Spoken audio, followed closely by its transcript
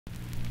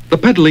The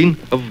peddling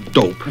of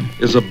dope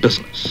is a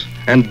business,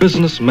 and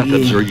business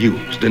methods are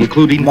used,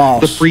 including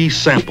the free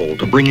sample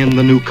to bring in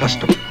the new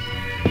customer.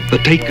 The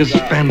take is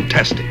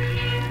fantastic.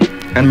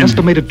 An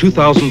estimated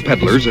 2,000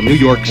 peddlers in New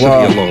York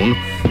City alone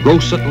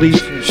gross at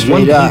least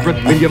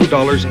 $100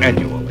 million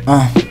annually.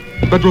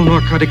 Federal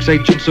narcotics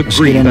agents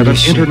agree that an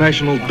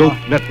international dope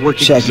network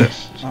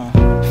exists.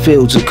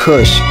 Fields of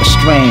kush, a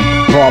strain,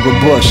 Barbara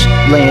Bush,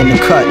 laying the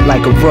cut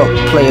like a rook,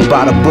 play it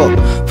by the book.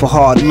 For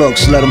hard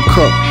looks, let him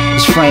cook.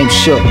 His frame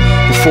shook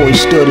before he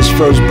stood. His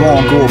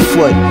firstborn grew a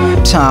foot.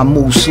 Time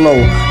moves slow,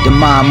 the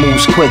mind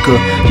moves quicker.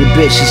 Your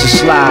bitch is a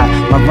slide,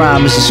 my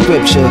rhyme is a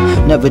scripture.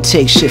 Never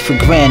take shit for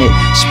granted.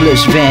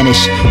 Spliffs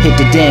vanish, hit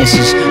the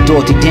dances.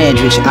 Dorothy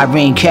Dandridge,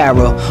 Irene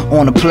Cara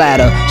on a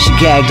platter. She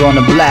gagged on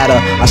the bladder.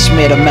 I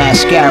smeared her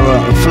mascara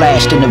and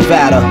flashed in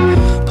Nevada.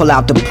 Pull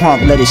out the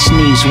pump, let it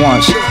sneeze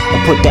once. Or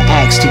put the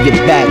axe to your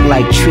back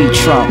like tree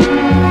trunk.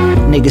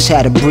 Niggas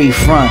had a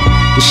brief run.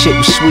 The shit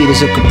was sweet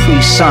as a Capri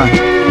Sun.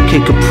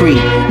 Kid Capri,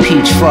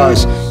 peach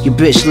fuzz. Your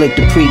bitch licked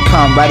the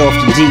pre-cum right off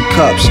the deep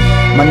cups.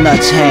 My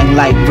nuts hang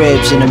like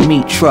ribs in a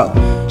meat truck.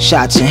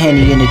 Shots of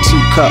Henny in a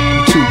teacup,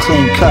 too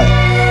clean cut.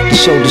 The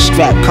shoulder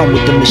strap come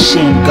with the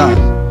machine gun.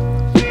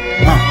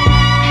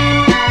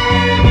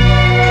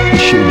 The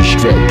shoulder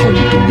strap come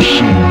with the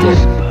machine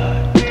gun.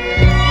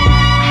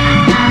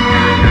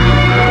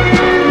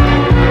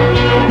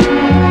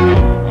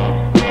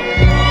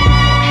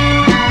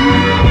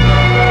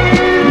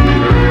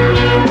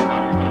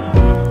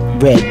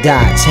 Red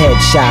dots,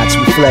 headshots,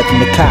 we fled from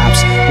the cops.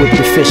 Whip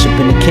the fish up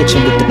in the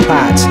kitchen with the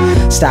pots.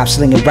 Stop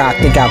slinging rock,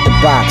 think out the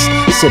box.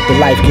 Sip the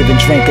life-giving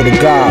drink of the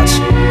gods.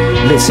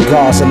 Lit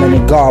cigars, I'm in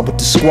the guard with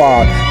the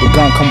squad. The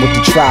gun come with the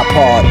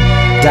tripod.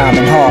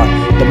 Diamond heart,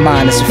 the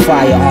mind is a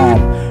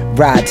firearm.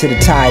 Ride till the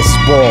tires is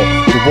bald.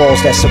 The walls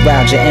that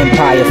surround your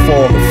empire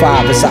fall. The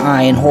 5 is an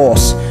iron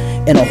horse.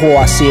 In a whore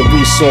I see a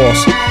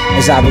resource.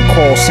 As I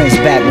recall since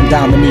back when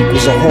Dominique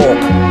was a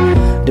hawk.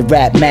 The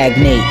rap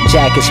magnate,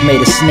 jackets made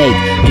of snake.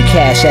 Get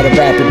cash at a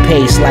rapid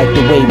pace like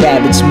the way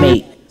rabbits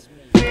mate.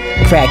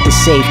 Crack the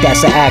safe,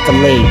 that's an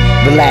accolade.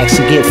 Relax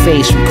and get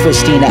faced with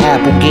Christina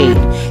Applegate.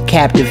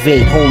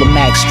 Captivate, hold a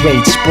max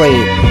straight,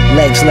 sprayed.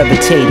 Legs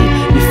levitated,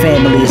 your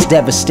family is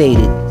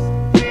devastated.